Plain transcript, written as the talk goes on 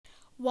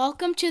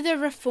Welcome to the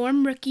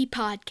Reform Rookie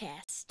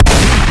Podcast.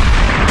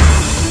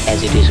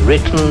 As it is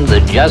written, the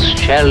just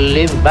shall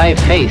live by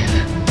faith.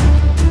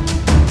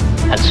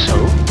 And so?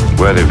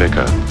 Worthy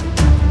Vicar,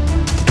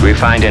 do we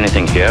find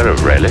anything here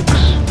of relics?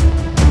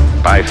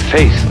 By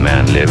faith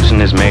man lives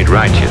and is made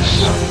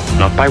righteous,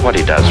 not by what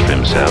he does for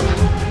himself.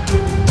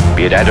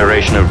 Be it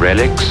adoration of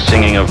relics,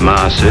 singing of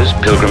masses,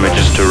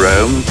 pilgrimages to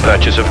Rome,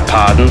 purchase of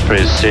pardon for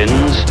his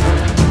sins,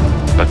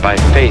 but by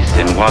faith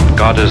in what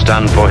God has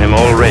done for him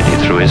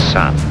already through his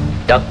Son.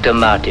 Dr.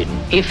 Martin,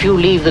 if you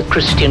leave the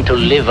Christian to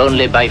live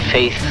only by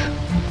faith,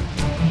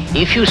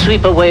 if you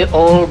sweep away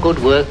all good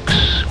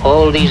works,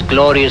 all these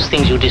glorious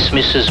things you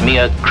dismiss as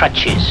mere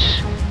crutches,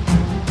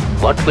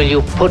 what will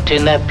you put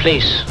in their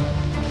place?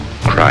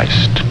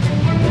 Christ.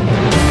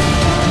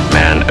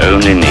 Man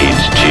only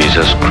needs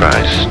Jesus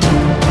Christ.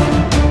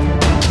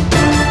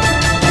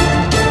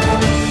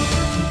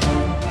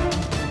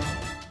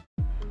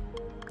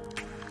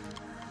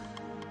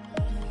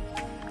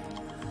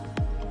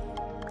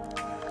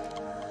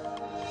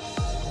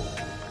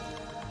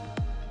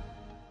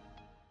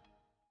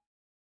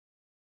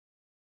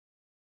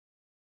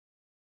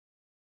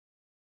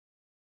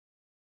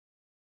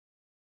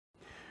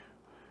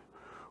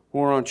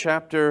 We're on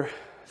chapter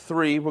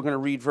 3. We're going to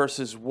read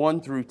verses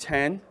 1 through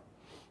 10.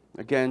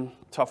 Again,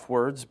 tough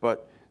words,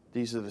 but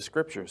these are the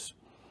scriptures.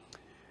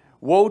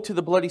 Woe to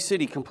the bloody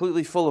city,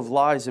 completely full of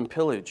lies and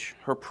pillage.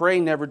 Her prey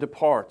never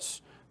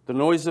departs. The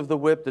noise of the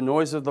whip, the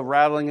noise of the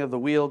rattling of the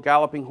wheel,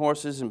 galloping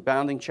horses and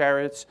bounding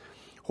chariots,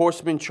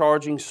 horsemen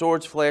charging,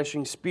 swords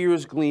flashing,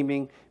 spears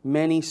gleaming,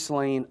 many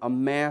slain, a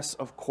mass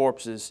of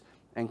corpses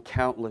and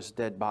countless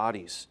dead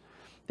bodies.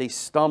 They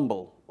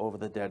stumble over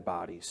the dead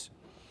bodies.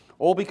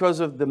 All because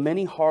of the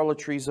many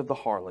harlotries of the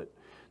harlot,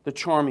 the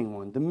charming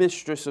one, the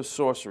mistress of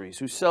sorceries,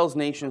 who sells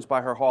nations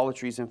by her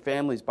harlotries and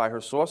families by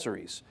her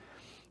sorceries.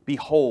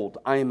 Behold,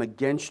 I am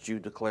against you,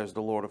 declares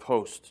the Lord of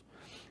hosts.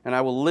 And I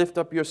will lift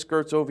up your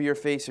skirts over your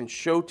face and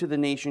show to the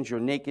nations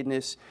your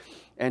nakedness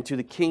and to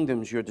the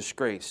kingdoms your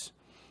disgrace.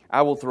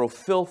 I will throw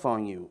filth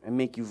on you and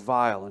make you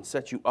vile and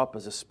set you up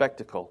as a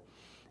spectacle.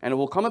 And it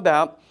will come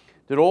about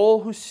that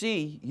all who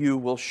see you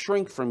will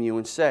shrink from you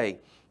and say,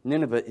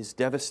 Nineveh is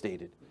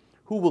devastated.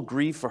 Who will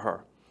grieve for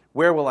her?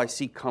 Where will I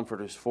seek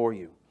comforters for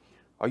you?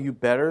 Are you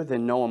better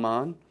than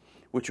Nahum,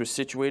 which was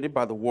situated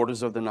by the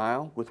waters of the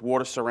Nile, with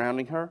water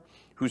surrounding her,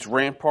 whose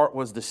rampart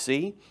was the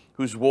sea,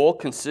 whose wall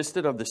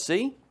consisted of the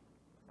sea?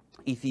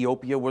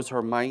 Ethiopia was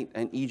her might,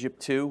 and Egypt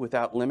too,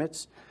 without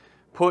limits.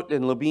 Put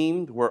and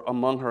Lubim were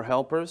among her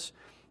helpers,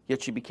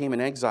 yet she became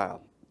an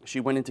exile. She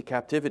went into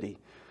captivity.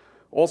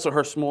 Also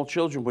her small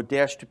children were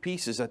dashed to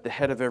pieces at the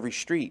head of every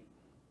street.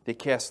 They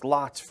cast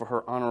lots for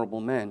her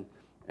honorable men,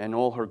 and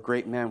all her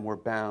great men were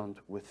bound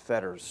with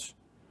fetters.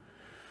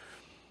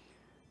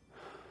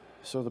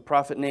 So the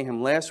prophet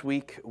Nahum, last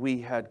week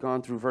we had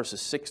gone through verses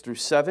 6 through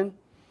 7.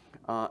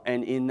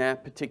 And in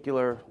that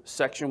particular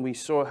section we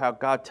saw how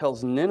God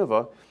tells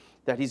Nineveh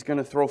that he's going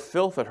to throw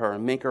filth at her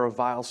and make her a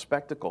vile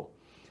spectacle.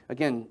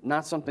 Again,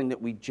 not something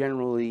that we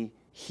generally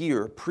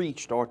hear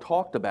preached or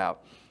talked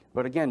about.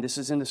 But again, this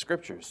is in the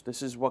scriptures.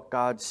 This is what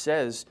God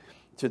says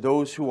to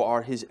those who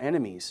are his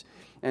enemies.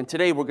 And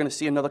today we're going to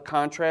see another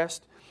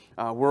contrast.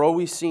 We're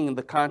always seeing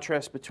the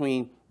contrast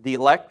between the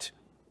elect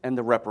and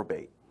the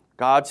reprobate,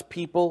 God's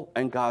people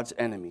and God's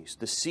enemies,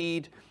 the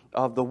seed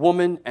of the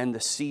woman and the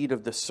seed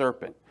of the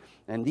serpent.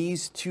 And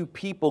these two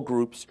people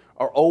groups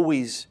are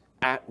always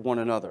at one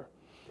another.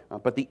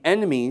 But the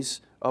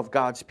enemies of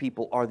God's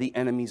people are the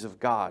enemies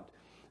of God.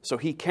 So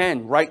he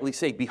can rightly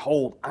say,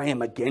 behold, I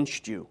am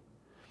against you.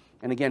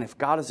 And again, if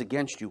God is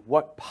against you,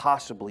 what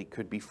possibly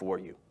could be for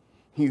you?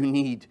 You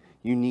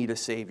need a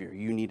Savior.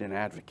 You need an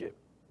advocate.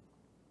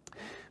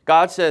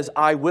 God says,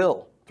 I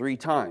will, 3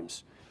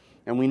 times.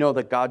 And we know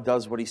that God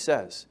does what he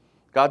says.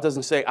 God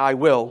doesn't say, I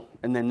will,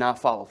 and then not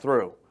follow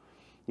through.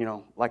 You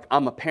know, like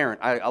I'm a parent.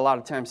 I a lot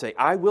of times say,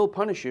 I will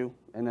punish you,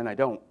 and then I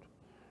don't.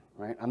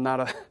 Right? I'm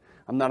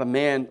not a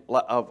man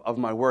of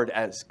my word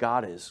as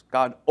God is.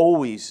 God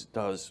always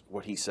does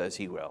what he says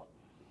he will.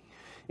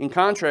 In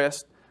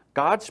contrast,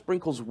 God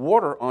sprinkles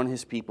water on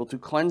his people to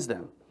cleanse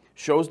them,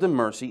 shows them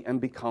mercy,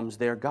 and becomes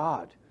their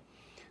God.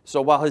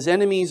 So while his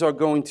enemies are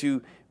going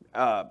to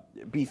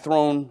be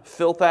thrown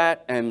filth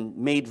at and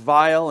made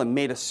vile and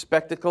made a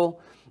spectacle,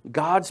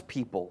 God's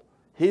people,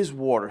 his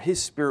water,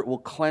 his spirit will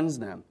cleanse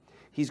them.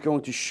 He's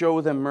going to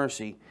show them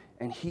mercy,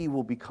 and he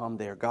will become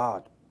their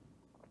God.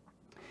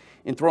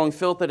 In throwing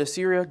filth at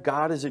Assyria,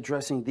 God is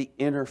addressing the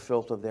inner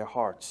filth of their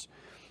hearts.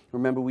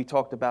 Remember, we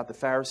talked about the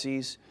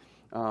Pharisees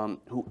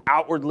who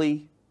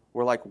outwardly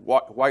were like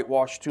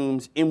whitewashed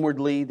tombs.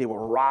 Inwardly, they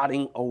were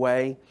rotting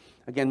away.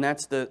 Again,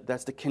 that's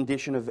the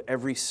condition of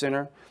every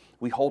sinner.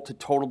 We hold to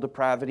total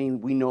depravity.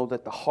 We know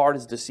that the heart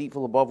is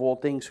deceitful above all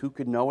things. Who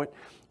could know it?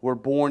 We're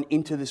born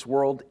into this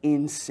world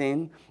in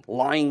sin,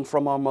 lying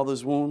from our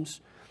mother's wombs.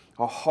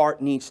 Our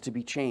heart needs to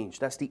be changed.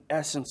 That's the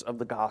essence of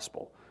the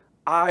gospel.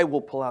 I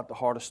will pull out the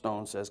heart of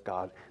stone, says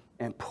God,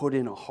 and put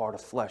in a heart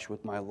of flesh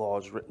with my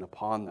laws written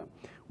upon them.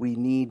 We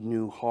need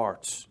new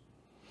hearts.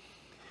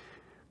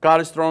 God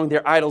is throwing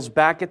their idols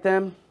back at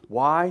them.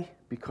 Why?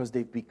 Because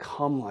they've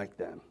become like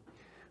them.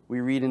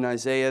 We read in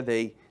Isaiah,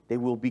 they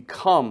will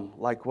become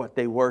like what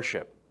they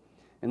worship.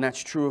 And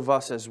that's true of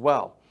us as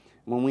well.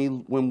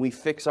 When we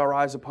fix our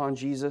eyes upon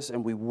Jesus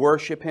and we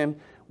worship him,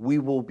 we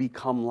will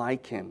become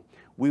like him.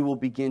 We will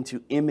begin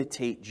to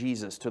imitate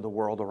Jesus to the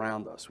world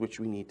around us, which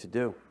we need to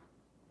do.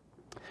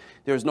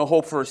 There is no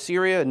hope for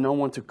Assyria and no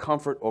one to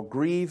comfort or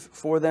grieve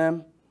for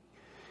them.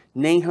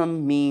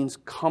 Nahum means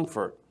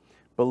comfort.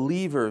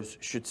 Believers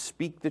should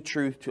speak the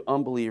truth to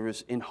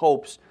unbelievers in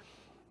hopes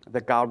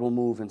that God will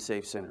move and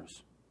save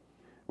sinners.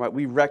 Right?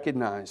 We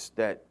recognize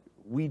that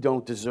we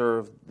don't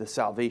deserve the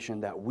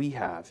salvation that we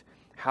have.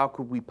 How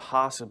could we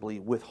possibly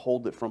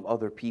withhold it from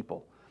other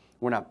people?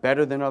 We're not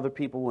better than other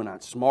people. We're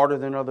not smarter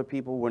than other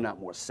people. We're not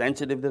more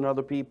sensitive than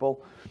other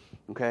people.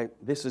 Okay?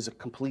 This is a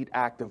complete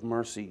act of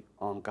mercy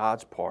on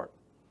God's part.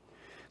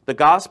 The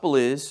gospel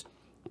is,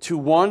 to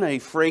one, a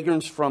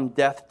fragrance from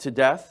death to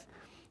death,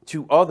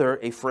 to other,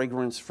 a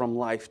fragrance from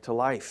life to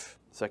life.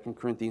 2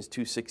 Corinthians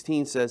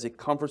 2:16 says it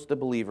comforts the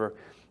believer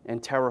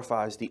and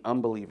terrifies the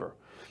unbeliever.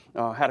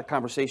 I had a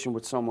conversation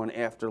with someone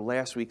after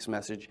last week's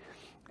message,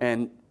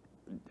 and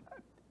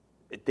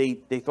they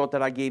thought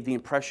that I gave the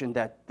impression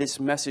that this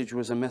message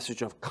was a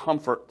message of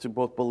comfort to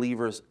both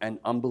believers and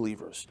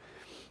unbelievers.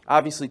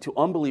 Obviously, to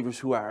unbelievers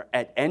who are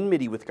at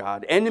enmity with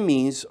God,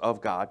 enemies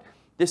of God,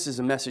 this is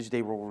a message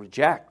they will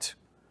reject.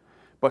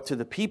 But to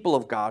the people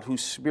of God,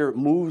 whose spirit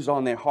moves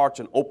on their hearts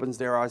and opens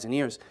their eyes and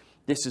ears,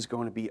 this is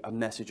going to be a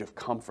message of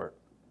comfort.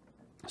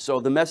 So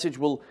the message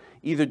will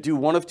either do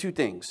one of two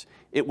things.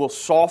 It will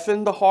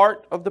soften the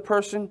heart of the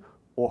person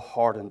or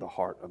harden the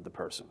heart of the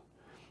person.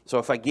 So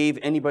if I gave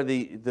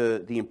anybody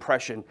the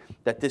impression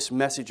that this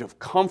message of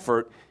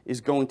comfort is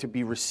going to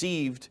be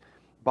received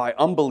by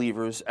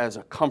unbelievers as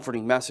a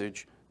comforting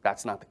message,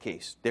 that's not the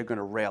case. They're going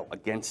to rail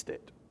against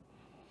it.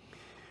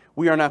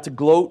 We are not to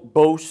gloat,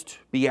 boast,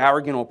 be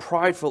arrogant, or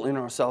prideful in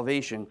our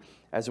salvation,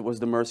 as it was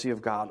the mercy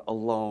of God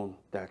alone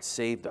that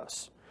saved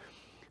us.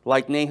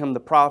 Like Nahum the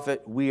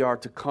prophet, we are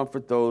to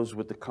comfort those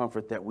with the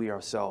comfort that we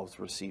ourselves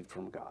received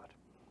from God.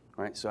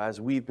 Right? So as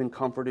we've been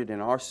comforted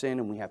in our sin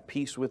and we have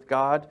peace with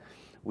God,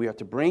 we are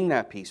to bring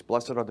that peace.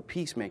 Blessed are the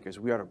peacemakers.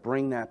 We are to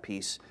bring that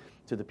peace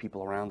to the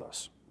people around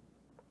us.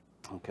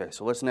 Okay,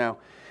 so let's now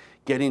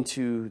get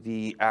into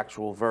the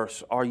actual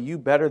verse. Are you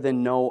better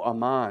than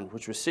Nahum,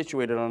 which was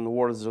situated on the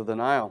waters of the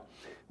Nile,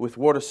 with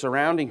water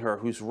surrounding her,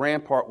 whose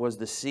rampart was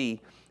the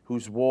sea,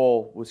 whose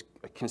wall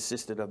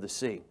consisted of the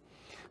sea?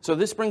 So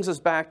this brings us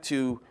back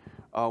to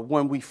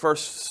when we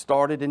first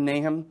started in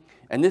Nahum,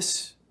 and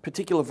this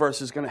particular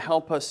verse is going to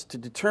help us to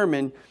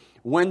determine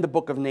when the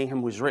book of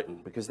Nahum was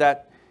written, because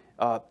that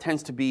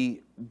tends to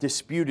be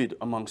disputed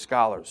among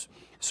scholars.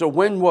 So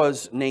when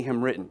was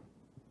Nahum written?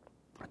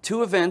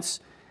 Two events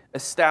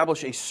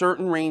establish a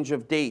certain range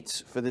of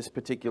dates for this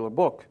particular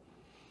book.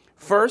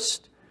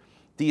 First,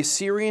 the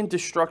Assyrian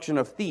destruction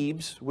of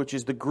Thebes, which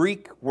is the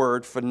Greek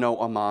word for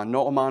Noaman.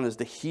 Noaman is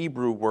the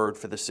Hebrew word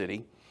for the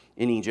city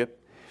in Egypt.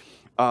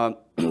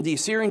 The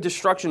Assyrian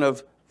destruction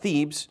of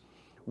Thebes,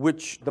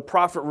 which the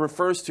prophet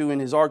refers to in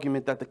his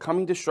argument that the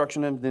coming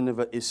destruction of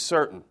Nineveh is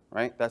certain,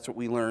 right? That's what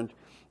we learned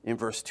in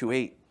verse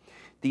 2:8.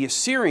 The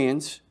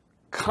Assyrians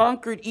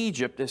conquered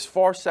Egypt as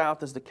far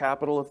south as the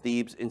capital of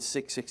Thebes in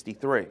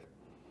 663.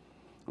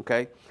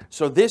 Okay,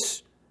 so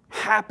this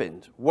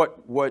happened.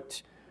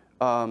 What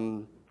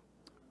Nahum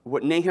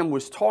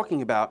was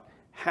talking about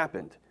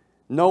happened.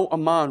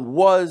 Noaman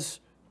was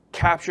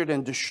captured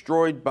and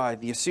destroyed by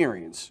the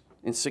Assyrians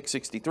in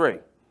 663.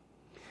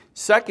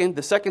 Second,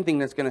 the second thing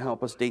that's going to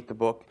help us date the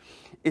book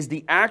is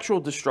the actual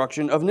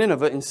destruction of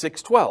Nineveh in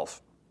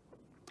 612,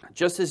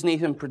 just as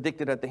Nahum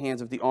predicted at the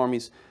hands of the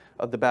armies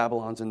of the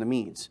Babylons and the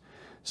Medes.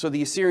 So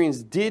the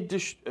Assyrians did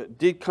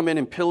come in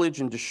and pillage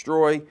and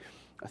destroy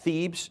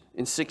Thebes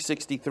in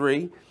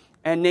 663,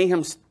 and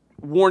Nahum's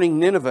warning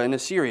Nineveh and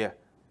Assyria,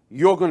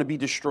 you're going to be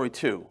destroyed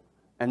too.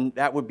 And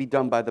that would be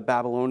done by the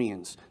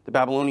Babylonians. The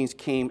Babylonians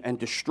came and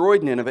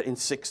destroyed Nineveh in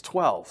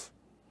 612.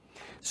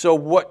 So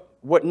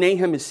what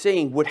Nahum is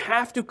saying would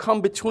have to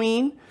come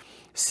between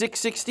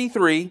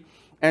 663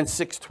 and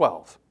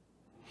 612.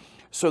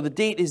 So the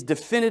date is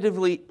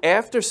definitively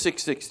after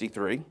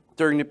 663,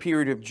 during the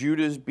period of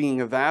Judah's being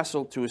a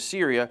vassal to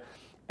Assyria,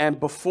 and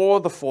before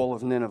the fall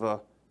of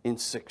Nineveh in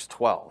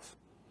 612.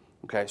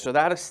 Okay, so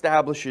that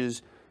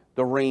establishes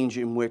the range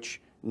in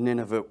which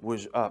Nineveh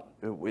was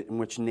in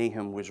which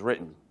Nahum was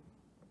written.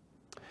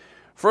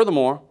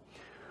 Furthermore,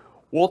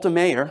 Walter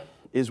Mayer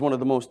is one of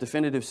the most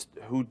definitive,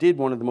 who did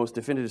one of the most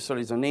definitive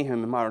studies on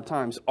Nahum in modern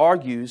times,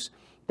 argues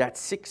that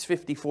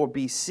 654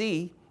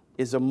 BC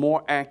is a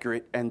more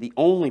accurate and the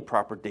only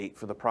proper date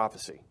for the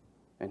prophecy.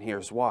 And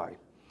here's why.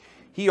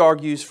 He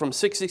argues from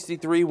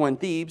 663, when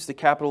Thebes, the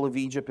capital of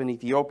Egypt and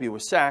Ethiopia,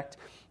 was sacked,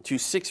 to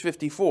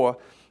 654,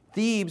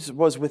 Thebes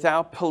was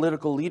without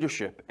political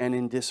leadership and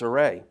in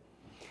disarray.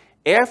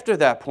 After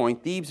that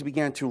point, Thebes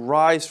began to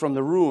rise from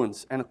the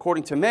ruins, and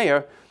according to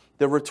Mayer,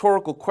 the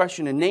rhetorical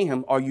question in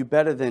Nahum, are you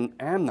better than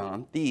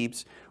Amnon,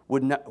 Thebes,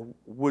 would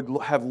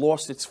have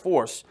lost its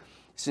force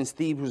since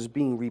Thebes was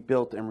being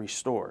rebuilt and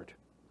restored.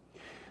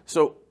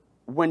 So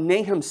when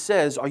Nahum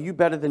says, are you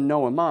better than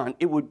Nahum,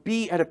 it would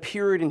be at a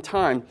period in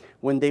time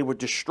when they were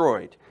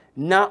destroyed,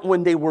 not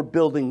when they were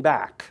building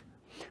back.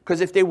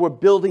 Because if they were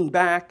building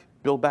back,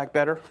 build back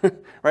better,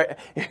 right?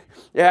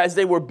 As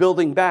they were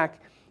building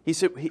back, he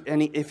said,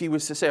 if he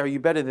was to say, are you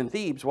better than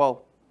Thebes?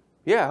 Well,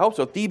 yeah, I hope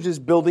so. Thebes is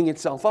building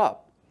itself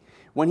up.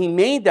 When he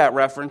made that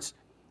reference,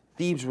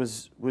 Thebes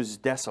was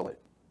desolate.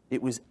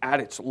 It was at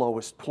its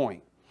lowest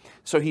point.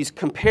 So he's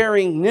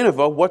comparing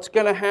Nineveh. What's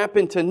going to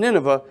happen to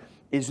Nineveh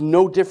is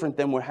no different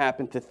than what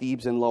happened to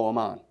Thebes and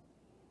Lo-Amon.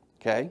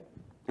 Okay?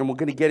 And we're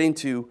going to get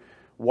into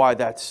why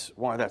that's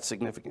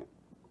significant.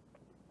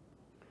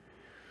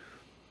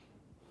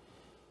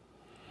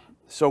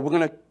 So we're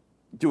going to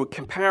do a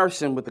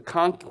comparison with the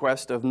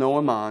conquest of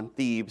Lo-Amon,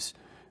 Thebes,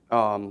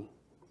 at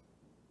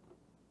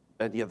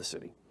the other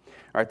city.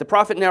 All right, the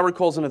prophet now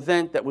recalls an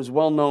event that was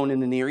well known in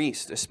the Near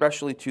East,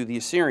 especially to the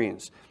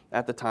Assyrians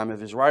at the time of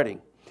his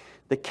writing.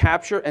 The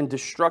capture and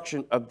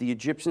destruction of the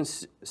Egyptian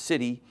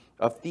city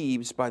of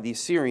Thebes by the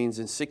Assyrians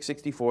in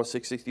 664,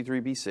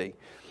 663 BC.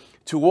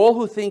 To all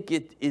who think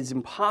it is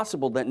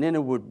impossible that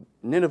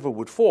Nineveh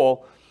would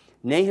fall,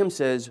 Nahum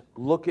says,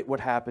 look at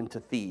what happened to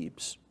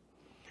Thebes.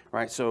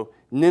 Right, so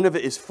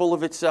Nineveh is full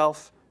of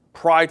itself,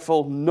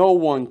 prideful. No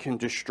one can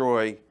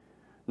destroy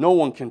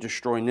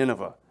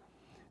Nineveh.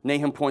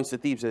 Nahum points to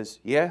Thebes and says,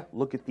 yeah,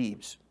 look at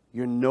Thebes.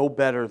 You're no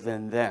better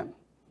than them.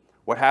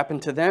 What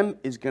happened to them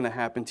is going to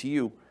happen to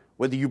you,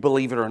 whether you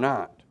believe it or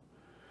not.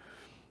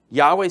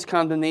 Yahweh's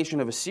condemnation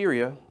of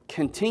Assyria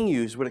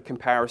continues with a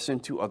comparison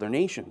to other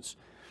nations.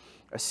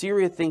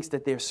 Assyria thinks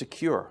that they're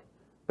secure,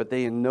 but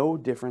they are no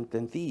different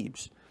than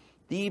Thebes.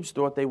 Thebes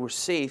thought they were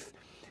safe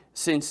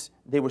since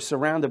they were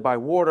surrounded by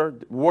water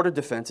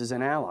defenses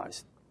and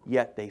allies,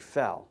 yet they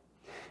fell.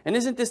 And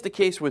isn't this the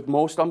case with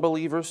most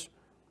unbelievers?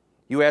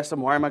 You ask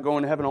them, why am I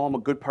going to heaven? Oh, I'm a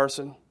good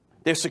person.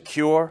 They're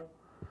secure,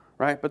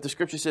 right? But the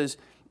scripture says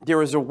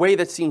there is a way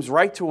that seems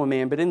right to a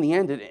man, but in the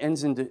end,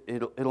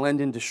 it'll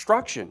end in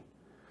destruction,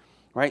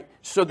 right?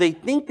 So they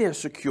think they're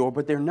secure,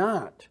 but they're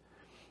not.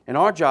 And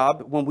our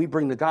job, when we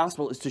bring the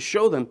gospel, is to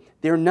show them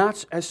they're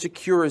not as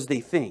secure as they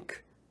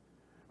think,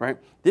 right?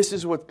 This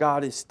is what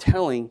God is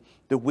telling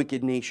the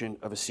wicked nation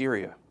of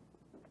Assyria.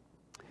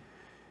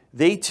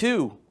 They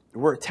too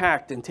were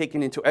attacked and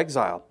taken into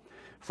exile,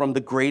 from the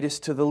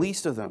greatest to the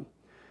least of them.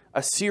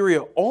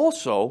 Assyria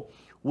also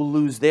will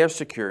lose their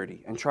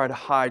security and try to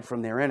hide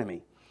from their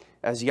enemy.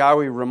 As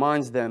Yahweh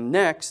reminds them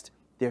next,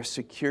 their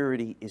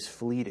security is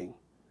fleeting.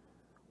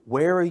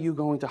 Where are you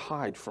going to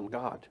hide from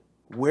God?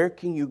 Where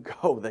can you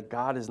go that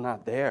God is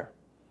not there?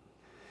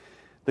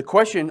 The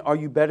question, are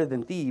you better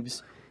than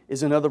Thebes,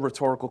 is another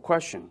rhetorical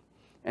question.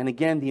 And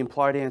again, the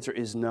implied answer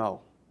is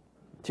no.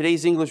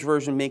 Today's English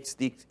version makes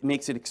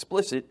it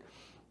explicit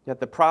that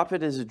the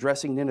prophet is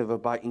addressing Nineveh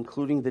by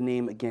including the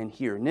name again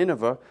here.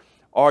 Nineveh,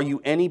 are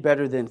you any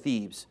better than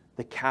Thebes,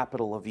 the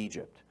capital of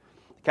Egypt?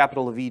 The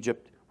capital of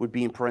Egypt would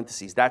be in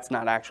parentheses. That's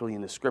not actually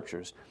in the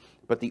scriptures,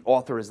 but the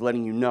author is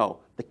letting you know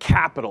the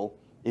capital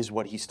is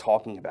what he's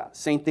talking about.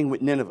 Same thing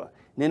with Nineveh.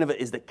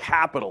 Nineveh is the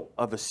capital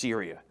of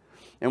Assyria.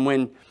 And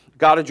when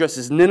God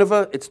addresses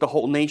Nineveh, it's the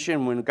whole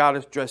nation. When God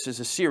addresses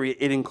Assyria,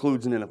 it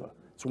includes Nineveh.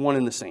 It's one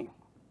and the same.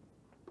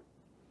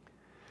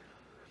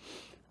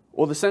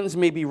 Or the sentence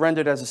may be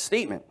rendered as a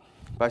statement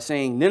by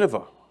saying,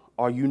 Nineveh,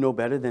 are you no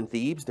better than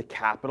Thebes, the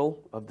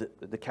capital of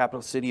the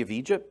capital city of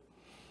Egypt?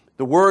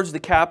 The words the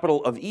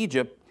capital of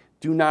Egypt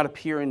do not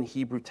appear in the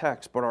Hebrew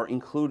text, but are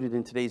included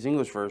in today's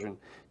English version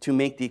to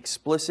make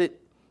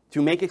explicit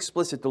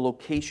the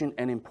location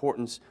and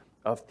importance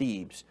of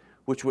Thebes,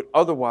 which would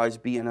otherwise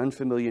be an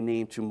unfamiliar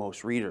name to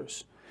most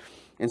readers.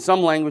 In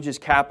some languages,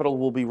 capital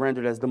will be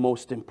rendered as the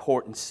most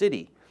important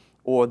city,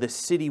 or the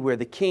city where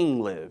the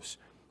king lives,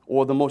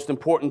 or the most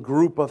important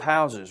group of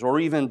houses, or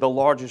even the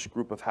largest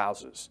group of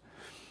houses.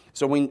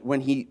 So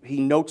when he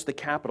notes the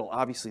capital,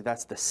 obviously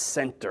that's the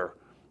center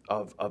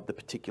of the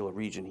particular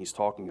region he's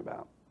talking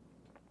about.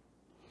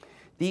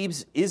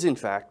 Thebes is, in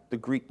fact, the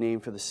Greek name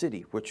for the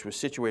city, which was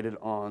situated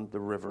on the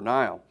River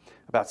Nile,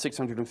 about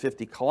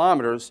 650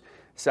 kilometers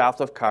south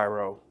of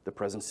Cairo, the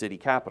present city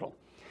capital.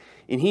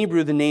 In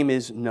Hebrew, the name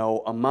is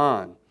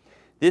No-Aman.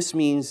 This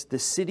means the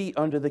city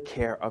under the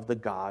care of the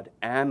god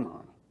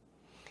Ammon.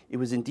 It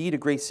was indeed a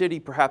great city,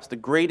 perhaps the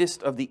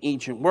greatest of the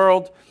ancient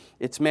world.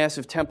 Its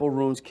massive temple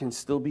ruins can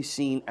still be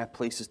seen at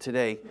places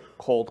today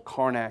called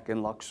Karnak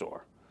and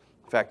Luxor.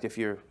 In fact, if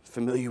you're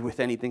familiar with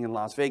anything in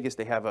Las Vegas,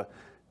 they have a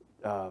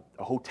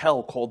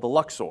hotel called the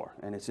Luxor,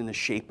 and it's in the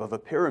shape of a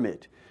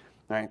pyramid.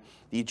 Right?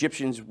 The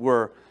Egyptians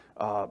were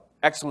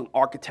excellent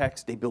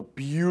architects. They built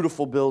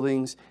beautiful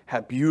buildings,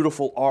 had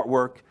beautiful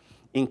artwork,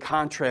 in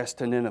contrast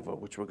to Nineveh,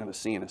 which we're going to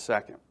see in a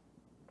second.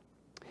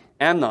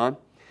 Ammon,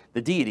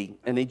 the deity,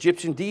 an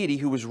Egyptian deity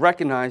who was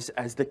recognized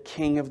as the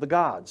king of the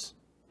gods.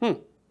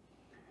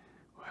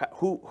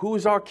 Who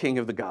is our king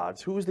of the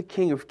gods? Who is the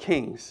king of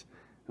kings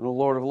and the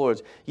Lord of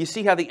lords? You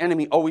see how the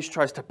enemy always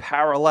tries to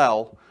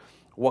parallel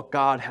what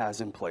God has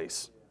in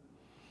place.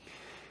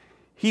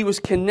 He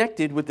was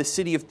connected with the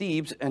city of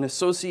Thebes, an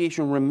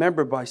association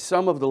remembered by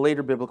some of the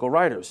later biblical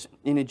writers.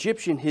 In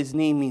Egyptian, his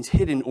name means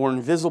hidden or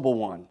invisible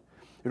one.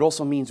 It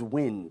also means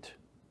wind.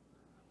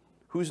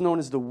 Who's known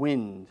as the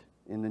wind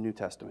in the New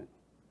Testament?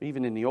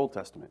 Even in the Old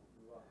Testament?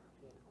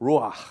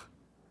 Ruach,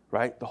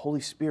 right? The Holy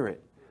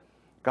Spirit.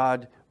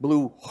 God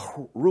blew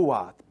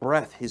ruach,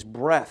 breath, his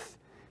breath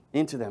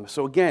into them.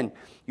 So again,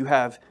 you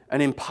have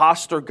an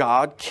imposter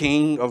God,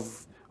 king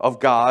of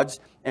gods,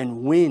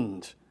 and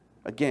wind.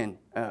 Again,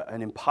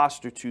 an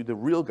imposter to the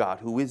real God,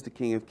 who is the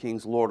King of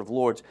Kings, Lord of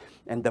Lords,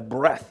 and the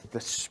breath,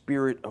 the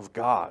Spirit of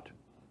God.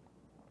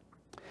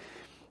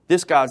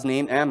 This God's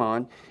name,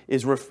 Ammon,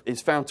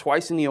 is found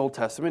twice in the Old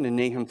Testament, in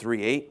Nahum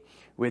 3:8,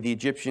 where the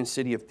Egyptian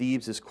city of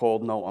Thebes is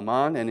called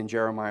No-Aman, and in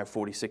Jeremiah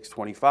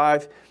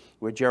 46:25,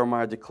 where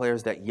Jeremiah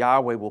declares that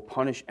Yahweh will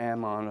punish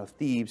Ammon of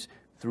Thebes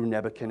through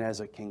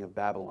Nebuchadnezzar, king of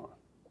Babylon.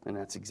 And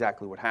that's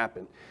exactly what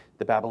happened.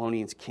 The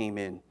Babylonians came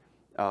in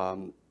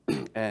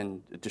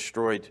and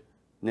destroyed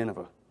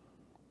Nineveh.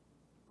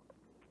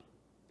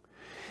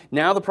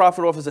 Now the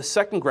prophet offers a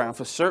second ground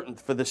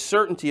for the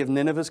certainty of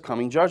Nineveh's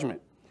coming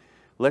judgment.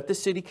 Let the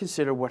city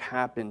consider what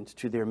happened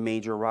to their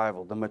major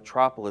rival, the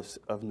metropolis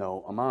of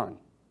No-Aman.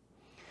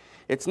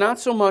 It's not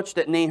so much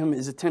that Nahum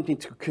is attempting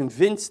to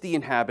convince the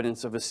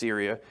inhabitants of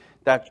Assyria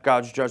that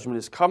God's judgment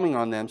is coming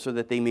on them so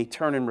that they may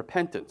turn in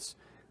repentance.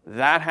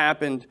 That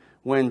happened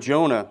when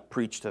Jonah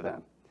preached to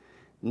them.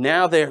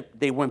 Now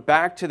they went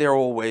back to their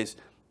old ways.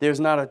 There's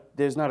not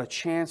a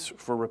chance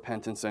for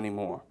repentance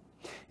anymore.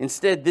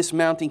 Instead, this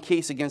mounting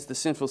case against the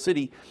sinful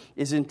city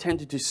is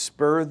intended to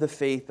spur the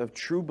faith of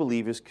true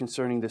believers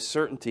concerning the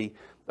certainty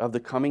of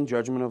the coming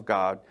judgment of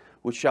God,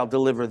 which shall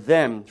deliver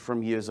them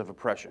from years of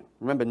oppression.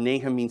 Remember,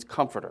 Nahum means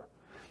comforter.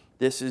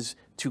 This is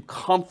to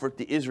comfort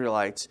the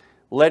Israelites,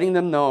 letting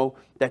them know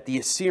that the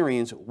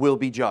Assyrians will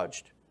be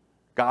judged.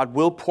 God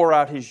will pour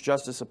out his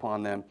justice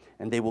upon them,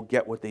 and they will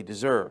get what they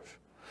deserve.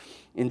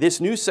 In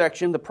this new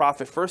section, the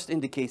prophet first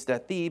indicates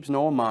that Thebes,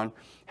 No-Aman,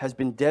 has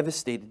been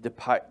devastated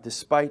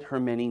despite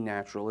her many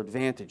natural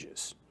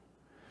advantages.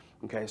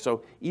 Okay,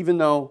 so even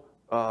though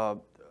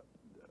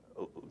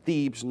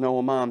Thebes,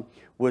 No-Aman,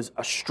 was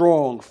a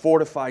strong,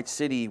 fortified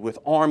city with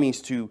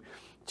armies to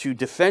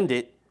defend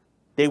it,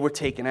 they were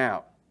taken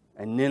out.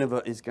 And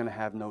Nineveh is going to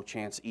have no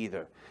chance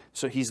either.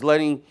 So he's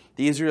letting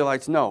the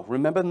Israelites know.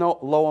 Remember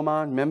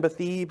No-Aman? Remember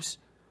Thebes?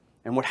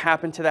 And what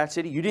happened to that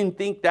city? You didn't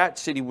think that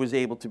city was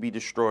able to be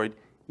destroyed,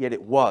 yet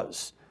it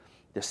was.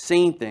 The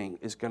same thing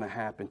is going to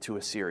happen to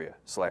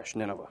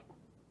Assyria/Nineveh.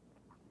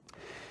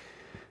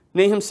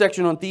 Nahum's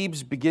section on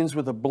Thebes begins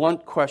with a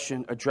blunt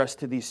question addressed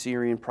to the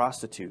Assyrian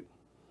prostitute.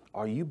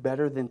 Are you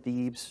better than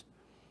Thebes?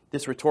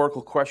 This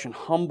rhetorical question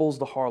humbles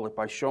the harlot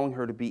by showing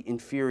her to be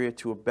inferior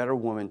to a better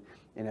woman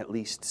in at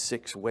least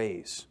 6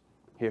 ways.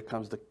 Here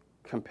comes the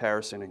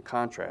comparison and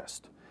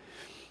contrast.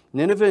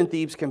 Nineveh and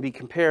Thebes can be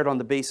compared on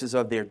the basis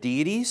of their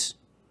deities,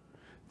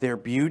 their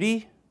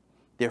beauty,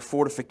 their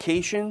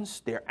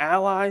fortifications, their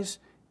allies,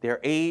 their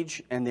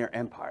age, and their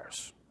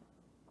empires.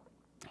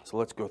 So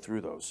let's go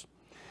through those.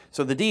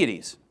 So the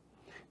deities.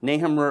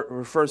 Nahum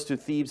refers to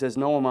Thebes as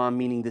No-Aman,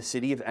 meaning the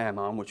city of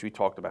Ammon, which we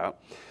talked about.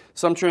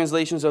 Some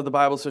translations of the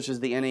Bible, such as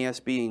the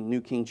NASB and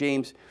New King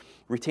James,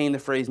 retain the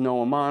phrase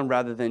No-Aman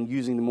rather than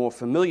using the more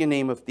familiar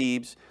name of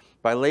Thebes.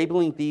 By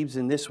labeling Thebes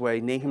in this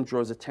way, Nahum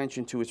draws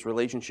attention to its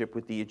relationship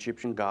with the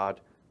Egyptian god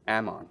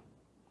Ammon.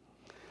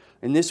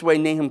 In this way,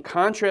 Nahum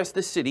contrasts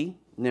the city,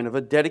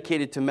 Nineveh,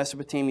 dedicated to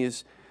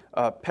Mesopotamia's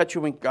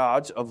petulant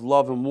gods of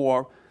love and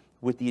war,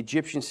 with the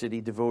Egyptian city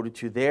devoted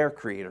to their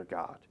creator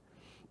god.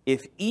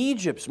 If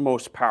Egypt's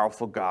most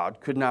powerful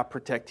god could not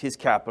protect his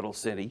capital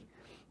city,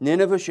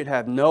 Nineveh should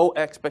have no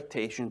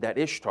expectation that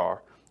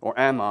Ishtar, or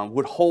Ammon,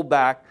 would hold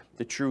back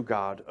the true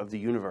God of the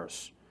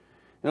universe.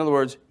 In other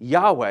words,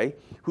 Yahweh,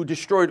 who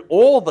destroyed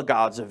all the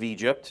gods of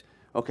Egypt,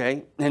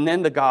 okay, and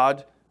then the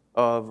god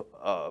of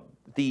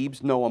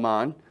Thebes,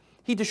 No-Aman,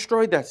 he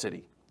destroyed that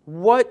city.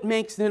 What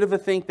makes Nineveh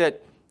think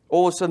that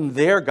all of a sudden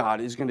their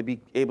God is going to be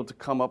able to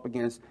come up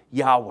against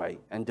Yahweh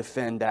and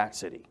defend that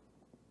city?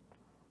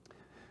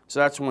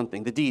 So that's one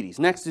thing, the deities.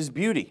 Next is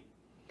beauty.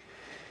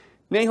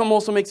 Nahum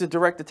also makes a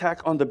direct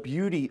attack on the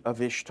beauty of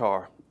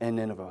Ishtar and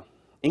Nineveh.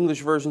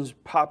 English versions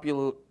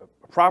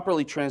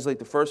properly translate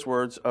the first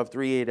words of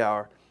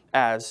 3:8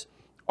 as,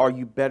 are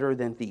you better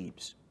than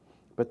Thebes?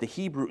 But the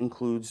Hebrew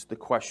includes the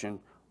question,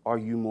 are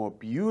you more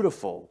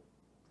beautiful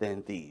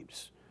than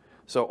Thebes?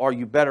 So are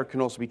you better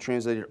can also be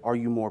translated, are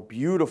you more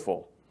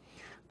beautiful?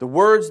 The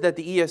words that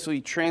the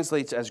ESV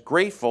translates as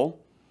grateful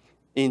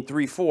in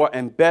 3:4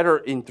 and better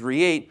in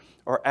 3:8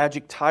 are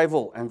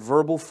adjectival and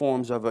verbal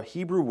forms of a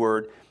Hebrew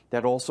word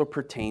that also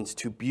pertains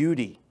to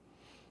beauty.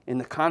 In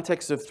the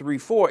context of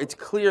 3:4, it's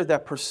clear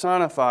that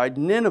personified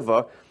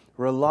Nineveh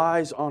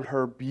relies on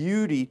her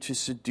beauty to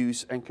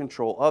seduce and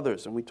control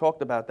others. And we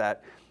talked about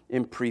that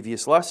in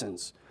previous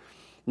lessons.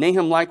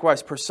 Nahum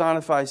likewise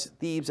personifies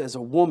Thebes as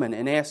a woman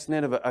and asks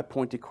Nineveh a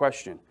pointed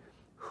question.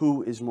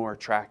 Who is more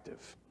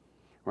attractive?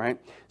 Right?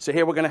 So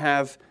here we're going to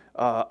have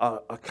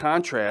a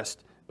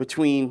contrast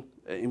between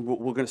and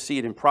we're going to see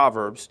it in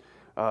Proverbs,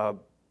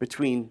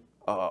 between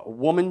a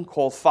woman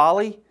called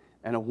folly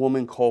and a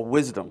woman called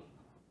wisdom.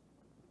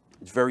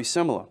 It's very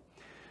similar.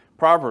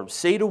 Proverbs,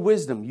 say to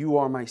wisdom, you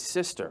are my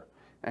sister,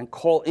 and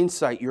call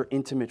insight your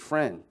intimate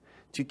friend,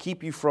 to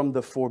keep you from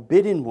the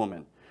forbidden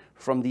woman,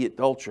 from the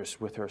adulteress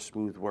with her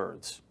smooth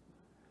words.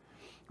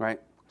 Right?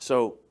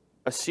 So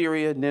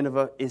Assyria,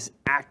 Nineveh, is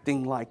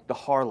acting like the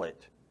harlot.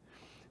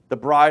 The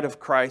bride of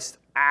Christ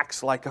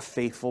acts like a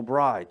faithful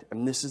bride.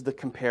 And this is the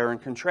compare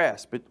and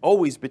contrast, but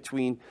always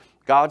between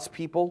God's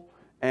people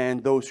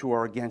and those who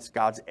are against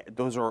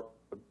those are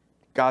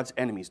God's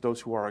enemies,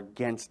 those who are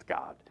against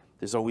God.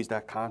 There's always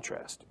that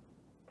contrast.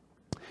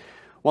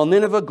 While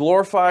Nineveh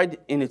glorified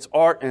in its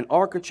art and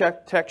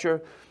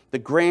architecture, the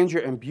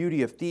grandeur and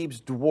beauty of Thebes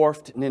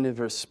dwarfed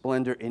Nineveh's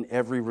splendor in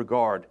every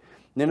regard.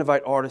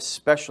 Ninevite artists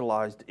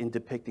specialized in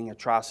depicting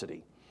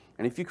atrocity.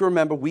 And if you can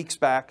remember, weeks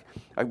back,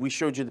 we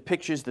showed you the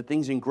pictures, the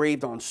things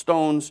engraved on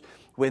stones,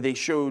 where they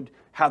showed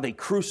how they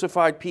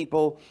crucified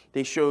people.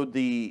 They showed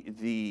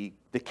the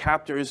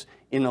captors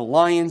in a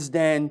lion's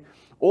den.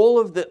 All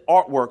of the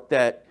artwork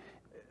that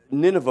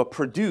Nineveh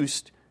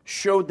produced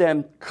showed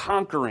them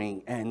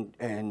conquering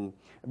and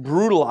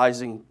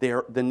brutalizing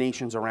the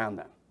nations around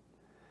them.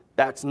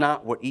 That's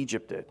not what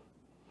Egypt did.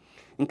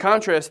 In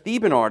contrast,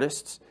 Theban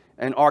artists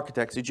and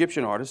architects,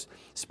 Egyptian artists,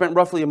 spent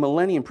roughly a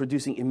millennium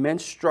producing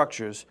immense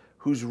structures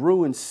whose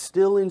ruins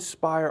still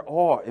inspire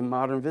awe in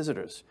modern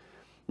visitors.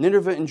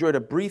 Nineveh enjoyed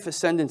a brief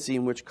ascendancy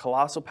in which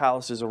colossal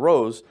palaces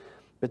arose,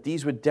 but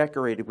these were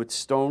decorated with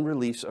stone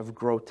reliefs of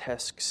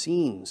grotesque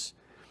scenes.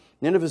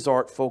 Nineveh's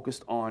art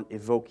focused on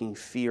evoking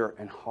fear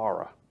and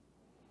horror.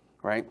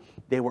 Right?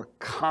 They were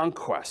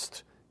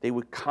conquest. They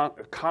were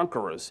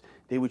conquerors.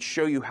 They would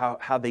show you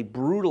how they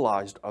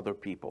brutalized other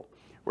people.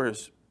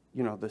 Whereas,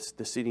 you know,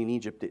 the city in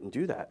Egypt didn't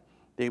do that.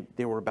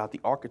 They were about the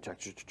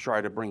architecture to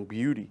try to bring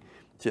beauty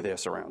to their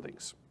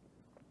surroundings.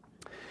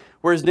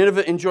 Whereas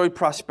Nineveh enjoyed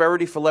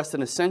prosperity for less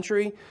than a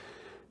century,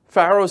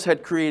 pharaohs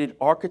had created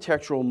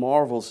architectural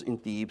marvels in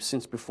Thebes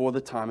since before the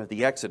time of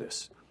the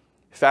Exodus.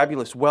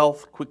 Fabulous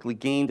wealth, quickly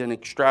gained and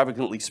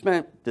extravagantly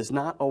spent, does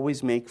not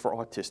always make for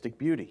artistic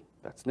beauty.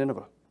 That's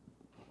Nineveh.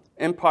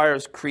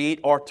 Empires create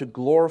art to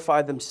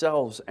glorify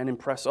themselves and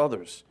impress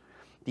others.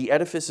 The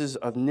edifices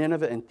of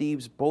Nineveh and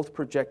Thebes both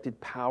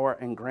projected power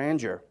and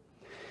grandeur.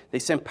 They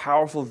sent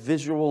powerful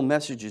visual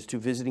messages to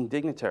visiting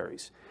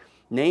dignitaries.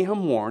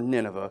 Nahum warned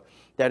Nineveh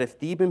that if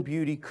Theban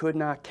beauty could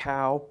not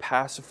cow,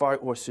 pacify,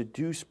 or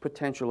seduce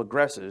potential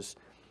aggressors,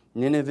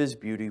 Nineveh's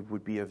beauty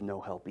would be of no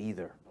help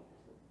either.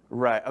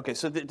 Right, okay,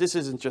 so this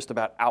isn't just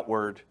about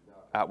outward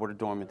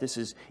adornment. This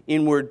is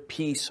inward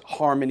peace,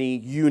 harmony,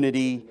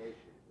 unity.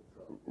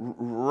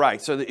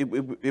 Right, so it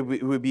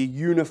would be a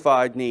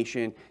unified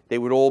nation. They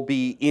would all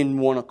be in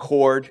one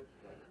accord,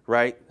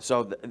 right?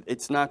 So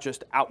it's not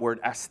just outward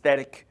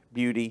aesthetic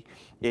beauty,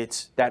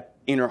 it's that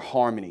inner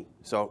harmony.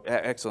 So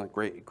excellent,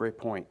 great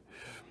point.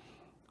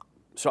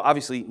 So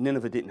obviously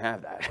Nineveh didn't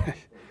have that.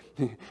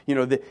 You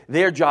know,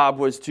 their job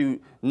was to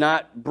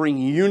not bring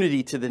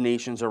unity to the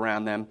nations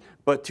around them,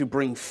 but to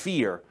bring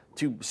fear,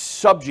 to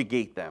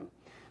subjugate them,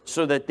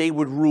 so that they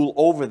would rule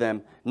over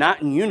them,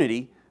 not in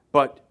unity,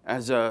 but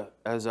as a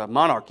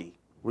monarchy.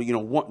 Well, you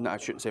know, no, I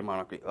shouldn't say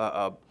monarchy.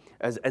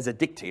 As a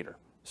dictator.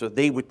 So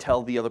they would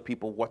tell the other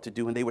people what to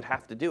do, and they would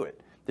have to do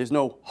it. There's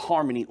no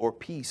harmony or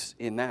peace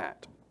in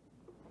that.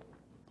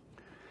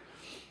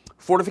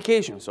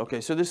 Fortifications. Okay,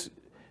 so this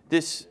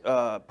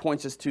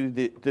points us to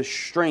the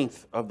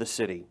strength of the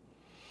city.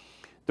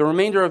 The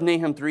remainder of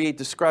Nahum 3:8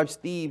 describes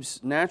Thebes'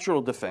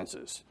 natural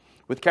defenses.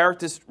 With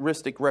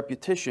characteristic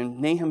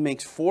repetition, Nahum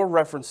makes 4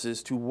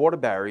 references to water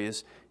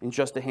barriers in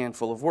just a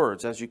handful of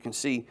words. As you can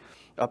see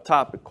up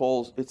top,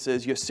 it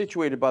says, you're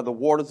situated by the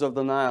waters of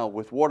the Nile,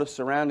 with water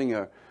surrounding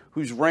her,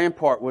 whose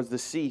rampart was the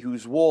sea,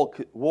 whose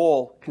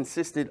wall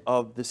consisted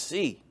of the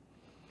sea.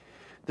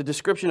 The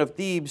description of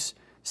Thebes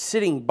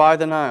sitting by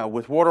the Nile,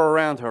 with water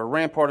around her,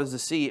 rampart as the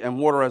sea, and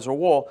water as her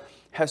wall,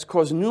 has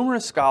caused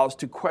numerous scholars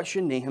to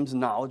question Nahum's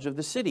knowledge of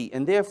the city,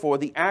 and therefore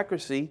the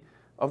accuracy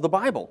of the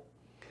Bible.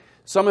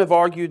 Some have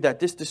argued that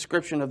this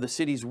description of the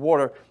city's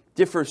water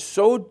differs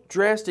so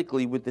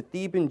drastically with the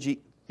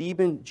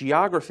Theban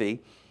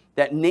geography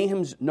that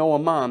Nahum's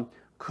Noamam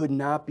could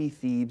not be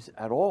Thebes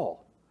at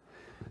all.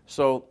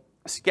 So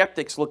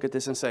skeptics look at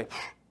this and say,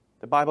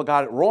 the Bible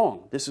got it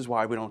wrong. This is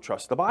why we don't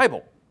trust the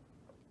Bible.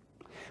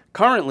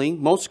 Currently,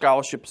 most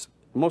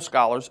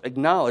scholars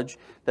acknowledge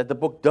that the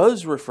book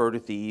does refer to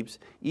Thebes,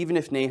 even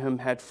if Nahum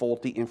had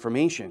faulty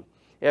information.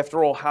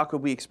 After all, how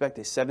could we expect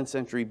a 7th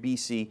century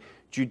BC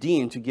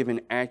Judean to give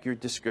an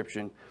accurate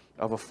description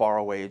of a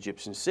faraway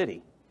Egyptian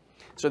city?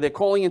 So they're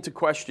calling into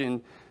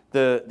question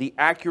the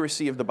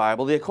accuracy of the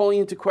Bible. They're calling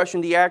into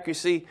question the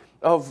accuracy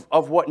of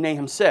what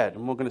Nahum said.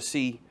 And we're going to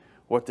see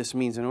what this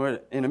means in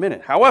a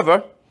minute.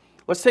 However,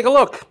 let's take a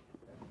look.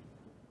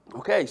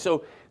 Okay,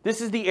 so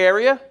this is the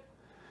area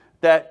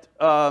that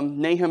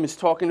Nahum is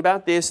talking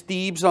about. There's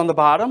Thebes on the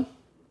bottom.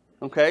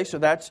 Okay, so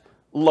that's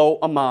Lo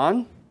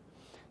Aman.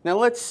 Now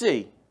let's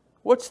see.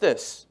 What's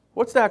this?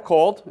 What's that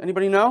called?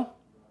 Anybody know?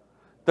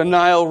 The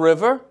Nile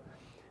River.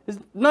 Does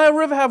the Nile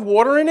River have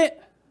water in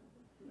it?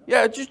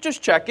 Yeah,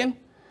 just checking.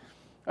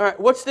 All right,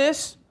 what's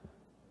this?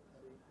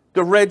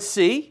 The Red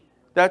Sea.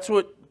 That's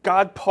what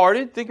God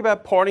parted. Think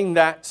about parting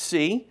that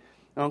sea,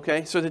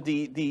 okay, so that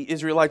the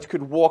Israelites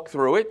could walk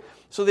through it.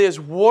 So there's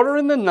water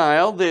in the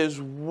Nile.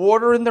 There's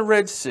water in the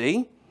Red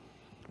Sea.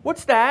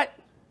 What's that?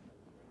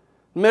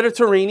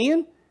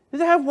 Mediterranean.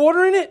 Does it have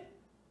water in it?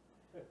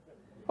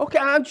 Okay,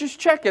 I'm just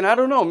checking. I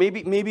don't know.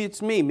 Maybe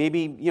it's me.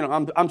 Maybe, you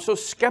know, I'm so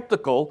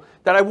skeptical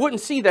that I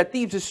wouldn't see that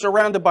Thebes is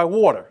surrounded by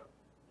water.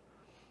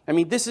 I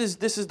mean, this is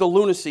the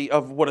lunacy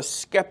of what a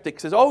skeptic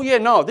says. Oh yeah,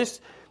 no, this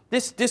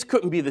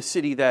couldn't be the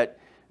city that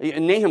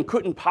Nahum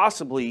couldn't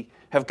possibly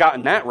have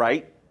gotten that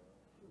right.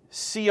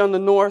 Sea on the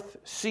north,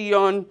 sea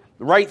on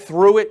right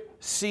through it,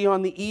 sea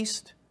on the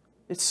east.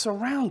 It's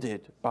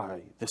surrounded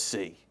by the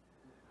sea.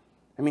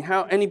 I mean,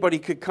 how anybody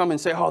could come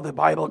and say, "Oh, the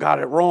Bible got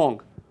it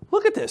wrong."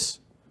 Look at this.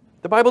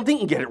 The Bible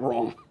didn't get it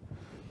wrong.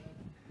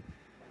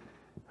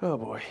 Oh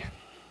boy.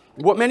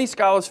 What many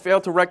scholars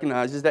fail to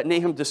recognize is that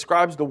Nahum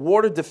describes the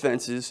water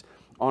defenses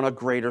on a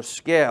greater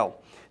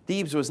scale.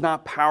 Thebes was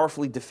not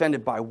powerfully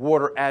defended by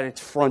water at its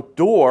front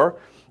door.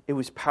 It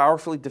was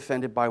powerfully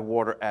defended by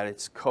water at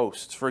its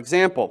coasts. For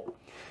example,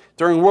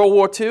 during World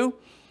War II,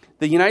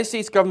 the United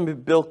States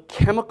government built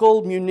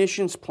chemical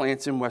munitions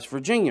plants in West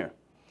Virginia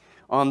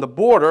on the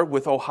border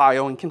with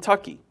Ohio and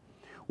Kentucky.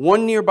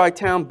 One nearby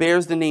town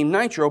bears the name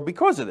Nitro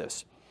because of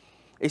this.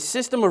 A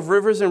system of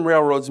rivers and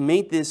railroads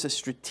made this a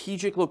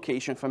strategic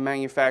location for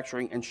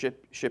manufacturing and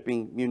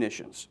shipping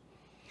munitions.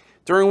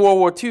 During World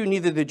War II,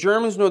 neither the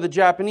Germans nor the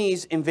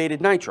Japanese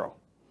invaded Nitro.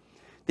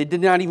 They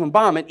did not even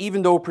bomb it,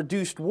 even though it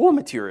produced war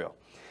material.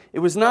 It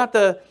was not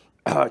the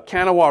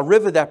Kanawha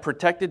River that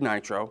protected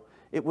Nitro.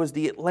 It was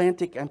the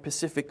Atlantic and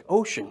Pacific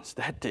Oceans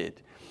that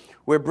did.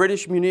 Where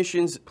British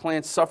munitions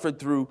plants suffered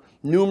through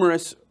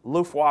numerous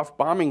Luftwaffe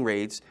bombing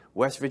raids,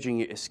 West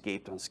Virginia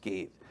escaped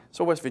unscathed.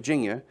 So West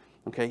Virginia,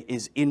 okay,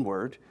 is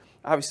inward.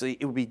 Obviously,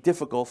 it would be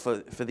difficult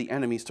for the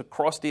enemies to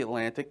cross the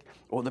Atlantic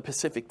or the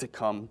Pacific to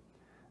come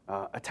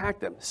attack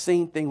them.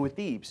 Same thing with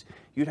Thebes.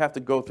 You'd have to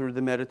go through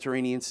the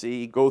Mediterranean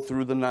Sea, go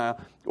through the Nile,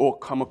 or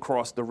come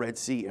across the Red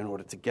Sea in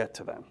order to get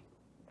to them.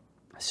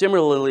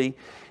 Similarly,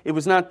 it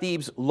was not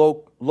Thebes'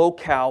 local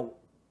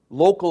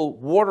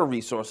water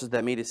resources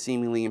that made it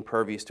seemingly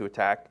impervious to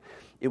attack.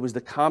 It was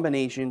the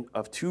combination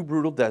of two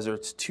brutal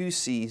deserts, two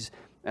seas,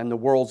 and the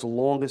world's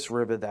longest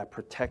river that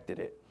protected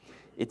it.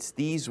 It's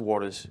these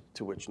waters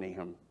to which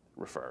Nahum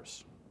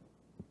refers.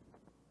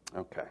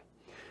 Okay.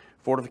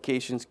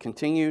 Fortifications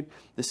continued.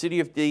 The city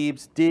of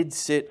Thebes did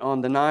sit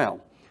on the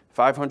Nile,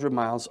 500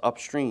 miles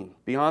upstream.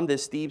 Beyond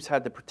this, Thebes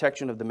had the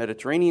protection of the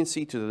Mediterranean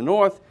Sea to the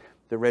north,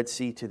 the Red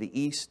Sea to the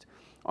east.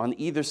 On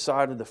either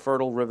side of the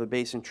fertile river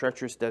basin,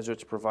 treacherous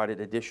deserts provided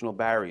additional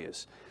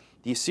barriers.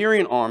 The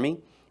Assyrian army,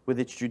 with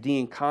its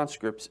Judean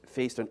conscripts,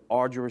 faced an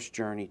arduous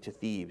journey to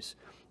Thebes.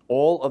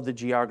 All of the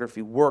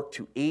geography worked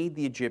to aid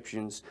the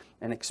Egyptians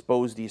and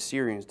expose the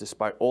Assyrians.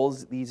 Despite all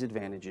these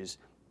advantages,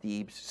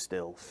 Thebes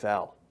still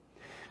fell.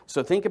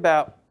 So think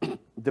about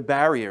the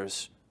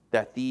barriers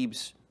that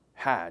Thebes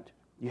had.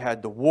 You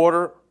had the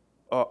water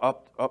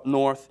up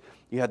north.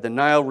 You had the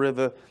Nile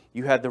River.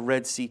 You had the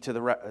Red Sea to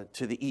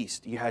the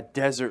east. You had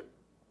desert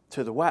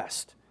to the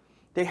west.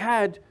 They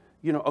had,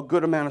 you know, a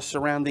good amount of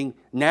surrounding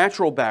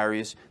natural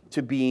barriers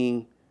to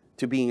being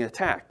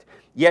attacked.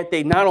 Yet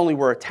they not only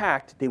were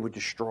attacked, they were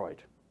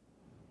destroyed.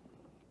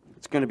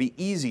 It's going to be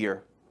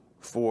easier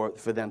for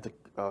them to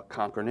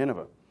conquer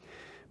Nineveh.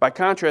 By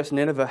contrast,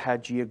 Nineveh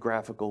had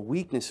geographical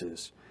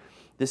weaknesses.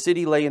 The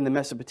city lay in the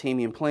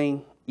Mesopotamian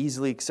plain,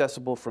 easily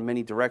accessible from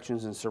many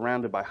directions and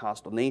surrounded by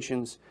hostile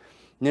nations.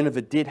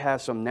 Nineveh did have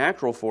some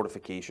natural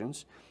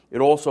fortifications. It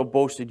also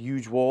boasted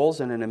huge walls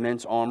and an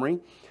immense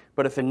armory.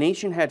 But if a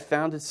nation had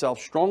found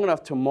itself strong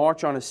enough to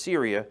march on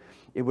Assyria,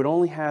 it would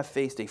only have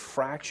faced a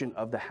fraction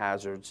of the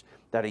hazards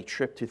that a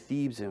trip to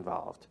Thebes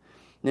involved.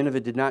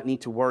 Nineveh did not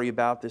need to worry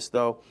about this,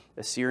 though.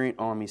 Assyrian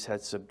armies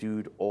had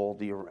subdued all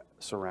the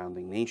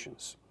surrounding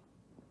nations.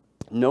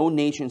 No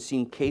nation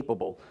seemed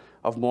capable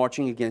of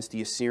marching against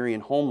the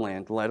Assyrian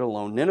homeland, let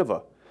alone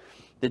Nineveh.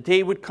 The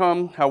day would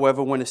come,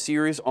 however, when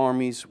Assyria's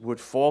armies would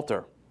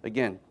falter,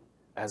 again,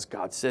 as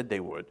God said they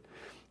would.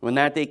 When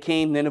that day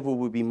came, Nineveh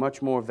would be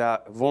much more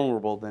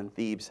vulnerable than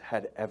Thebes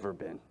had ever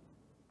been.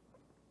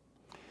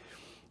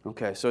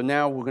 Okay, so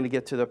now we're going to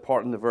get to the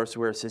part in the verse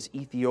where it says,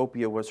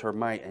 Ethiopia was her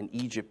might, and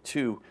Egypt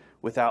too,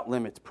 without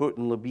limits. Put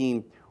and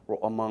Lubim were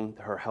among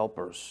her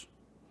helpers.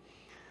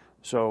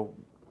 So,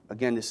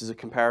 again, this is a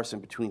comparison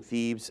between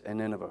Thebes and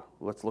Nineveh.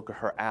 Let's look at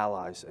her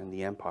allies and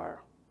the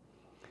empire.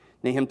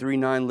 Nahum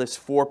 3:9 lists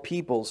 4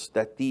 peoples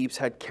that Thebes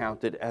had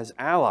counted as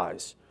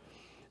allies.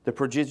 The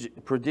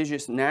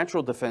prodigious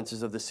natural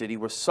defenses of the city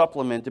were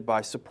supplemented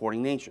by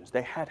supporting nations.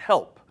 They had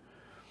help.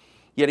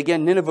 Yet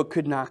again, Nineveh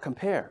could not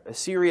compare.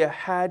 Assyria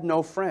had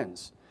no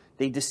friends.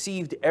 They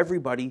deceived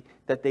everybody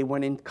that they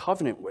went in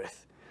covenant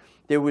with.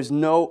 There was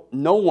no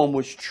one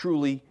was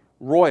truly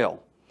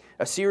royal.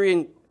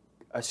 Assyria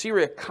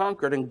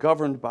conquered and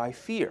governed by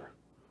fear.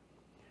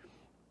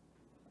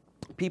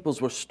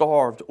 peoples were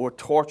starved or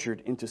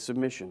tortured into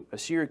submission.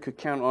 Assyria could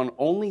count on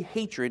only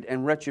hatred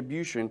and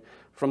retribution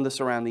from the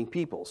surrounding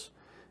peoples.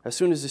 As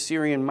soon as the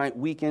Assyrian might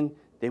weaken,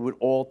 they would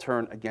all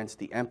turn against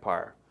the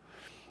empire.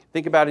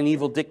 Think about an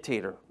evil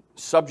dictator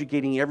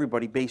subjugating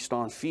everybody based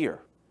on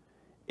fear.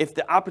 If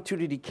the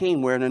opportunity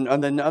came where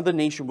another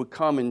nation would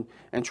come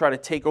and try to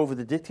take over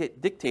the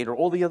dictator,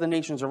 all the other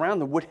nations around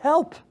them would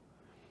help.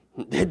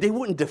 They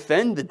wouldn't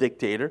defend the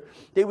dictator.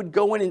 They would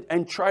go in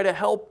and try to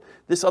help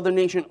this other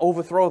nation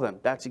overthrow them.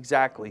 That's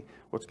exactly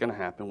what's going to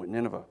happen with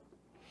Nineveh.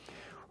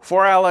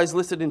 Four allies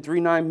listed in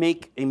 3:9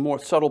 make a more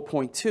subtle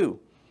point too.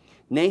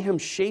 Nahum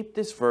shaped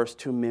this verse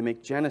to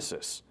mimic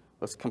Genesis.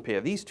 Let's compare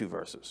these two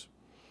verses.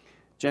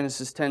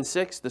 Genesis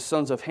 10:6, the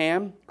sons of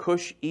Ham,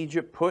 Cush,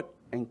 Egypt, Put,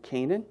 and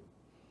Canaan.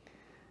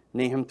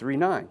 Nahum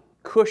 3:9,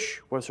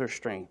 Cush was her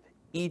strength,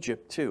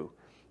 Egypt too,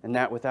 and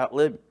that without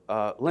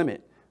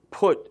limit.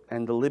 Put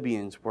and the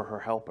Libyans were her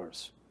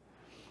helpers.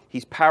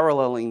 He's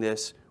paralleling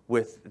this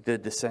with the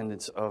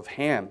descendants of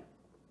Ham.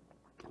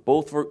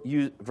 Both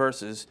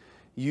verses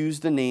use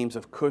the names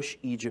of Cush,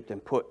 Egypt,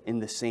 and Put in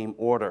the same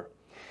order.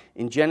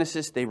 In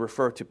Genesis, they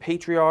refer to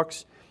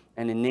patriarchs,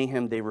 and in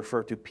Nahum, they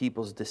refer to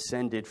peoples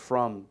descended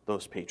from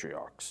those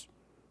patriarchs.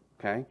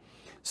 Okay?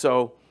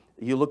 So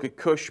you look at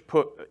Cush,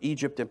 Put,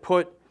 Egypt, and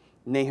Put.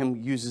 Nahum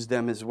uses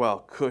them as well.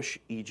 Cush,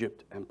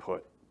 Egypt, and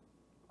Put.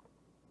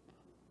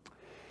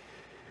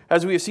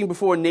 As we have seen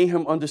before,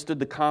 Nahum understood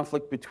the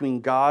conflict between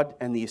God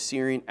and the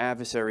Assyrian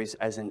adversaries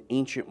as an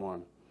ancient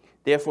one.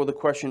 Therefore, the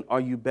question,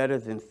 are you better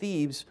than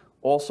Thebes,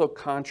 also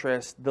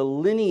contrasts the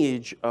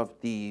lineage of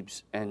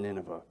Thebes and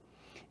Nineveh.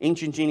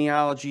 Ancient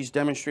genealogies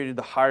demonstrated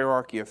the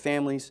hierarchy of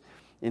families.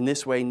 In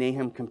this way,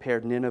 Nahum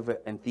compared Nineveh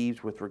and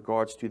Thebes with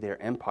regards to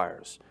their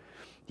empires.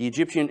 The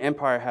Egyptian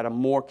empire had a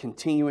more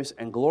continuous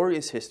and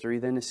glorious history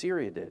than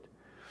Assyria did.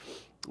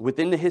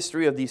 Within the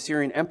history of the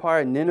Assyrian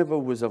empire, Nineveh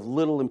was of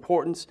little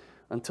importance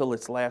until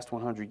its last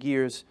 100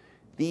 years.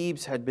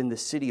 Thebes had been the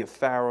city of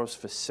pharaohs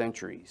for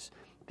centuries.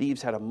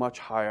 Thebes had a much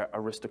higher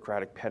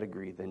aristocratic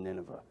pedigree than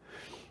Nineveh.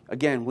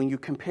 Again, when you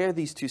compare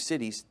these two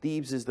cities,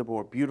 Thebes is the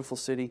more beautiful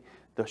city,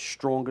 the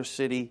stronger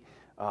city.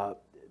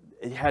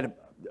 It had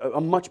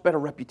a much better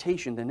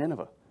reputation than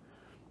Nineveh.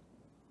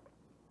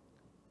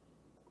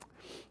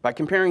 By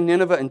comparing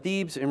Nineveh and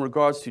Thebes in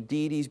regards to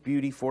deities,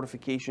 beauty,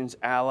 fortifications,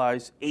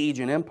 allies, age,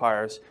 and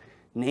empires,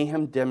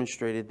 Nahum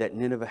demonstrated that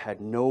Nineveh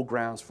had no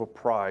grounds for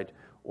pride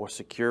or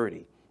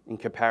security in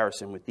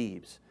comparison with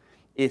Thebes.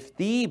 If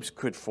Thebes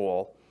could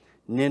fall,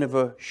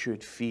 Nineveh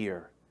should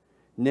fear.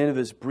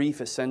 Nineveh's brief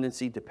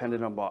ascendancy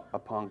depended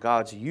upon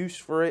God's use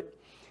for it.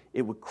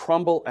 It would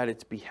crumble at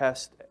his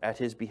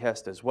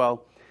behest as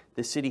well.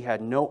 The city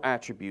had no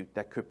attribute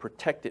that could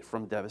protect it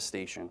from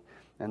devastation,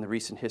 and the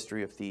recent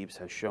history of Thebes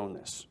has shown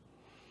this.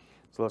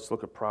 So let's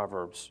look at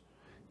Proverbs.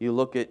 You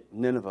look at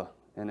Nineveh,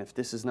 and if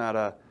this is not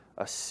a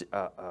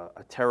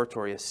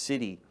territory, a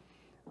city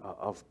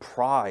of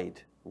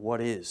pride, what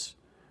is?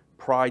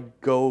 Pride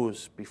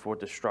goes before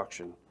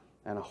destruction,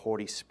 and a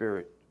haughty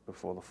spirit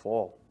before the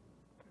fall.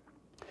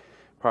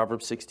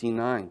 Proverbs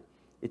 16:9,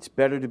 it's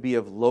better to be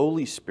of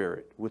lowly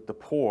spirit with the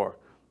poor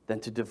than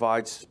to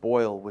divide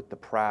spoil with the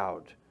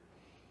proud.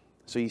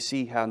 So you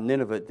see how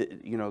Nineveh,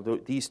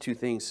 these two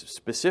things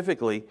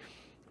specifically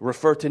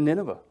refer to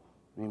Nineveh.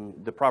 I mean,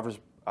 the Proverbs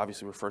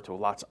obviously refer to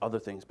lots of other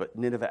things, but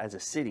Nineveh as a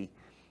city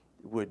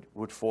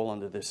would fall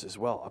under this as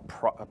well,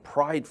 a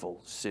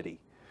prideful city.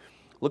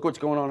 Look what's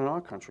going on in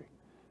our country.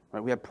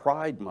 Right? We have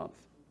Pride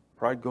Month.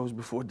 Pride goes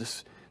before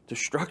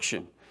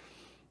destruction.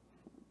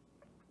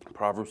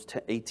 Proverbs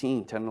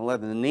 18:10 and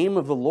 11. The name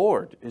of the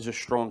Lord is a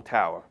strong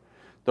tower.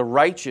 The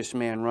righteous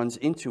man runs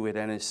into it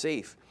and is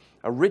safe.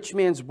 A rich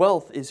man's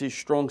wealth is his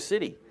strong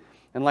city,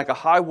 and like a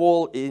high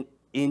wall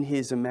in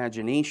his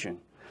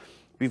imagination.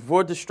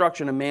 Before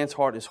destruction, a man's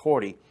heart is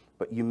haughty,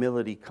 but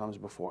humility comes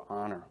before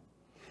honor.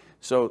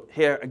 So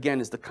here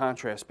again is the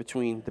contrast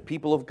between the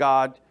people of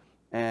God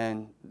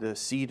and the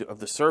seed of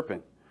the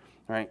serpent.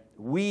 Right?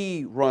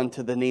 We run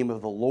to the name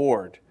of the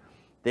Lord.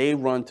 They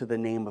run to the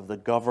name of the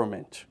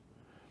government.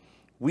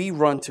 We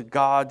run to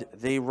God,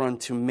 they run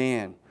to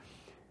man.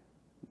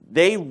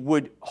 They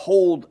would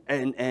hold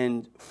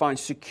and find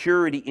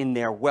security in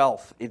their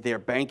wealth, in their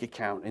bank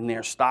account, in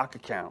their stock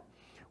account.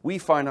 We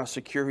find our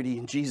security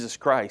in Jesus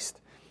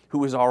Christ,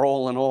 who is our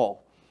all in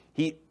all.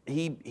 He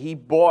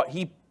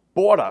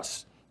bought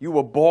us. You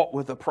were bought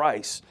with a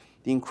price,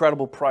 the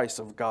incredible price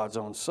of God's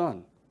own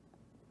Son.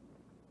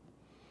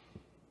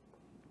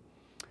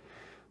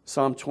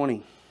 Psalm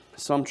 20,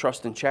 some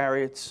trust in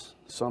chariots,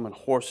 some in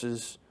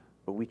horses,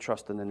 but we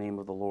trust in the name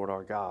of the Lord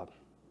our God.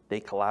 They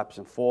collapse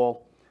and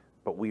fall,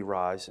 but we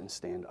rise and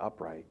stand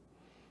upright.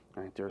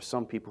 Right? There are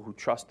some people who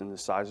trust in the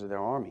size of their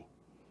army.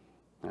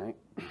 Right?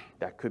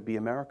 That could be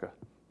America.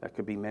 That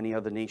could be many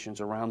other nations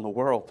around the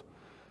world.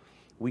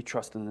 We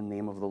trust in the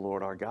name of the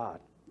Lord our God.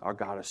 Our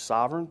God is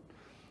sovereign.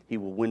 He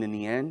will win in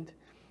the end.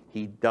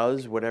 He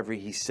does whatever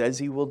he says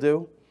he will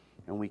do,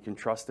 and we can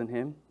trust in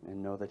him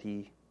and know that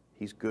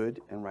he's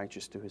good and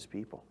righteous to his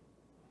people.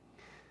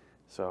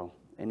 So,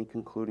 any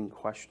concluding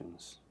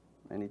questions?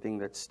 Anything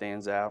that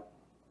stands out?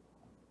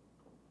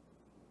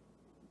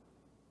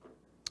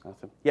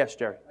 Nothing. Yes,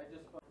 Jerry.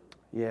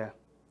 Yeah.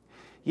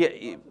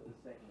 Yeah.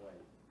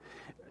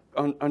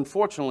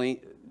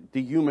 Unfortunately,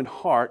 the human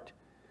heart,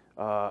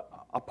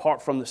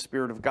 apart from the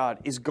Spirit of God,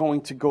 is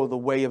going to go the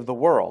way of the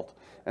world.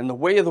 And the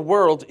way of the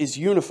world is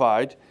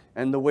unified,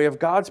 and the way of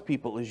God's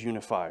people is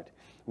unified.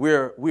 We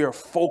are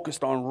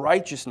focused on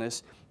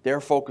righteousness.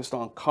 They're focused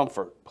on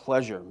comfort,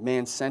 pleasure,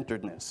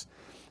 man-centeredness.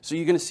 So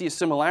you're going to see a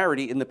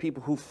similarity in the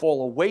people who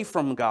fall away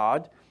from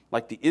God,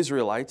 like the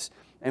Israelites,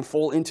 and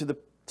fall into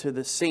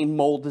the same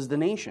mold as the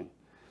nation.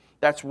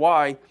 That's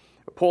why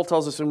Paul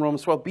tells us in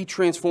Romans 12, be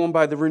transformed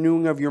by the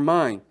renewing of your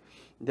mind,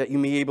 that you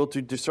may be able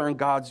to discern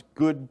God's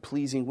good,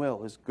 pleasing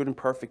will, his good and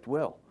perfect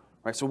will.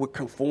 Right? So we're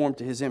conformed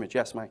to his image.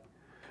 Yes, Mike?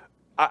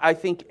 I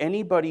think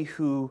anybody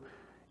who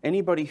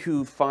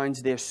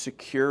finds their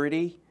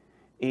security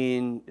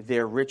in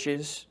their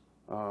riches,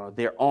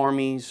 their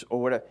armies,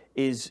 or whatever,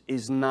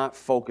 is not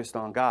focused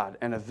on God.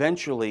 And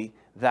eventually,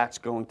 that's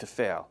going to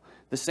fail.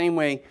 The same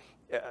way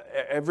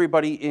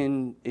everybody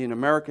in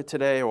America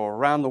today or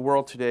around the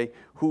world today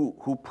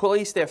who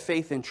place their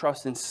faith and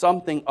trust in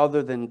something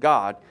other than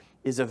God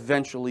is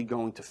eventually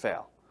going to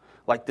fail.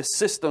 Like the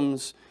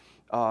systems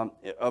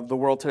of the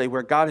world today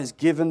where God has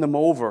given them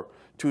over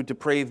to a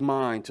depraved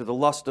mind, to the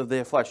lust of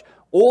their flesh.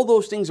 All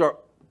those things are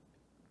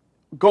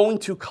going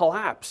to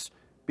collapse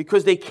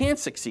because they can't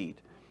succeed.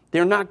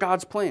 They're not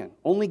God's plan.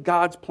 Only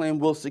God's plan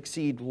will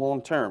succeed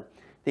long term.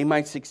 They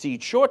might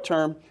succeed short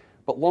term,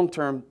 but long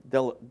term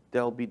they'll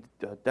be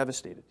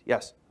devastated.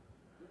 Yes?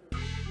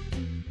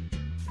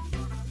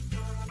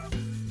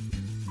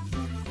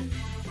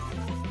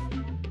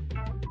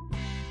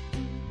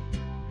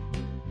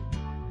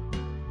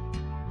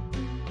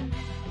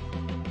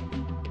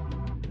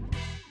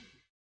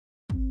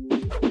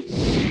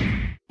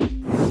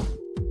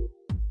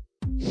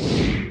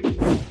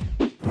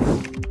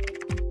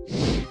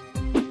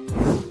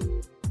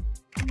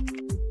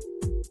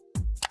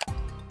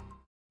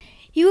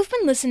 You have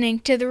been listening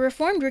to the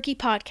Reformed Rookie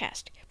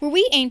Podcast, where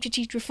we aim to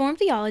teach Reformed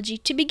theology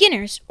to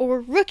beginners or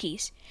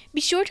rookies.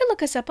 Be sure to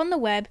look us up on the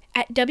web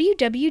at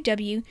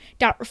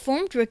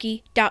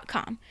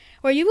www.reformedrookie.com,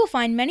 where you will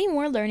find many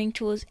more learning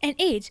tools and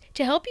aids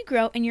to help you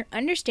grow in your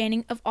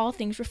understanding of all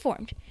things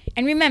Reformed.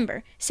 And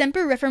remember,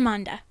 Semper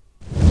Reformanda.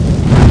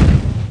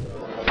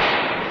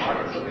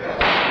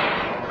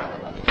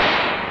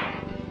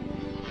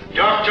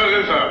 Dr.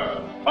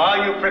 Luther,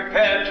 are you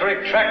prepared to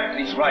retract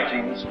these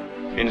writings?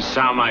 In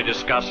some I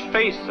discuss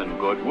faith and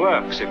good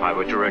works. If I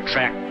were to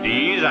retract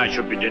these, I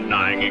should be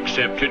denying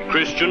accepted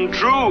Christian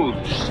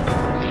truths.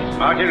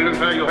 Martin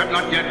Luther, you have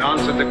not yet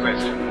answered the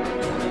question.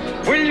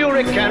 Will you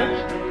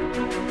recant,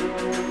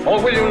 or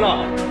will you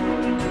not?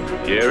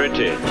 Here it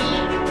is.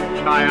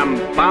 I am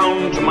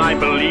bound to my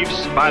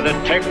beliefs by the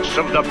texts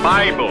of the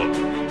Bible.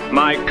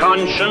 My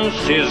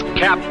conscience is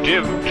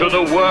captive to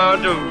the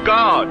Word of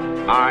God.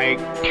 I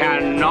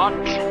cannot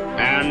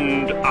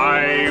and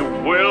I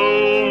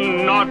will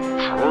not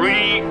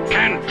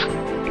recant.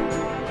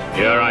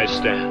 Here I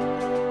stand.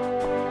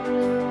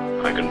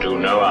 I can do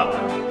no other.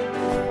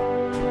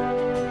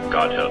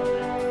 God help me.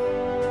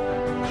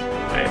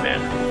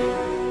 Amen.